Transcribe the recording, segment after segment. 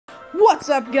What's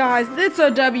up, guys? It's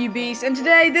OW Beast, and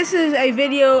today this is a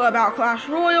video about Clash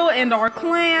Royale and our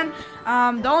clan.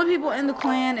 The only people in the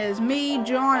clan is me,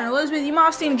 John, and Elizabeth. You might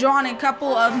have seen John in a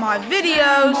couple of my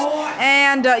videos,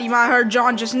 and you might have heard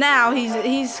John just now.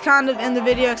 He's kind of in the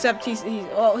video, except he's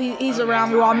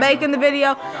around me while I'm making the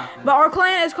video. But our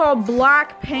clan is called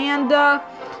Black Panda.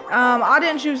 I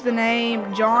didn't choose the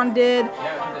name, John did.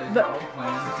 But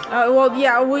well,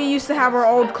 yeah, we used to have our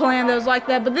old clan that was like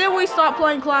that, but then we stopped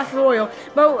playing Clash Royale.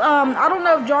 But I don't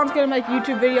know if John's gonna make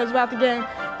YouTube videos about the game,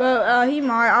 but he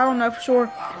might. I don't know for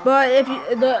sure. But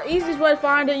the easiest way to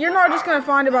find it, you're not just gonna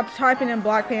find it by typing in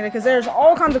Black Panda, because there's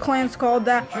all kinds of clans called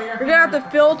that. You're gonna have to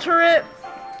filter it.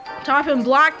 Type in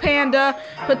Black Panda,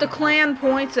 put the clan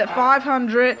points at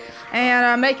 500,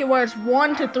 and make it where it's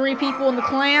 1 to 3 people in the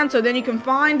clan, so then you can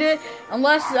find it.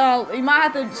 Unless, you might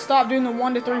have to stop doing the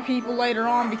 1 to 3 people later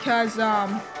on, because,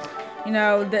 you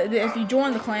know, if you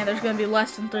join the clan, there's going to be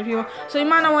less than 3 people. So you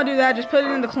might not want to do that. Just put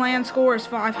it in the clan score as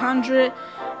 500,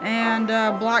 and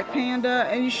Black Panda,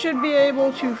 and you should be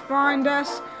able to find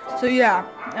us. So yeah,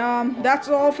 that's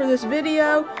all for this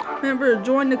video. Remember to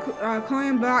join the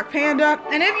clan Black Panda.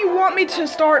 And if you want me to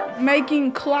start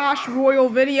making Clash Royale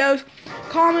videos,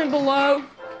 comment below,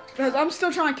 because I'm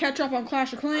still trying to catch up on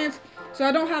Clash of Clans, so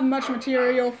I don't have much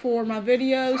material for my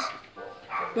videos.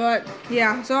 But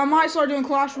yeah, so I might start doing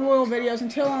Clash Royale videos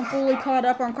until I'm fully caught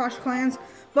up on Clash of Clans.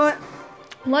 But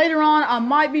later on, I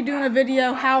might be doing a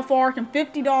video, how far can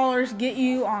 $50 get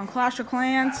you on Clash of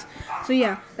Clans. So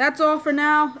yeah, that's all for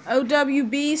now. OW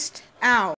Beast, out.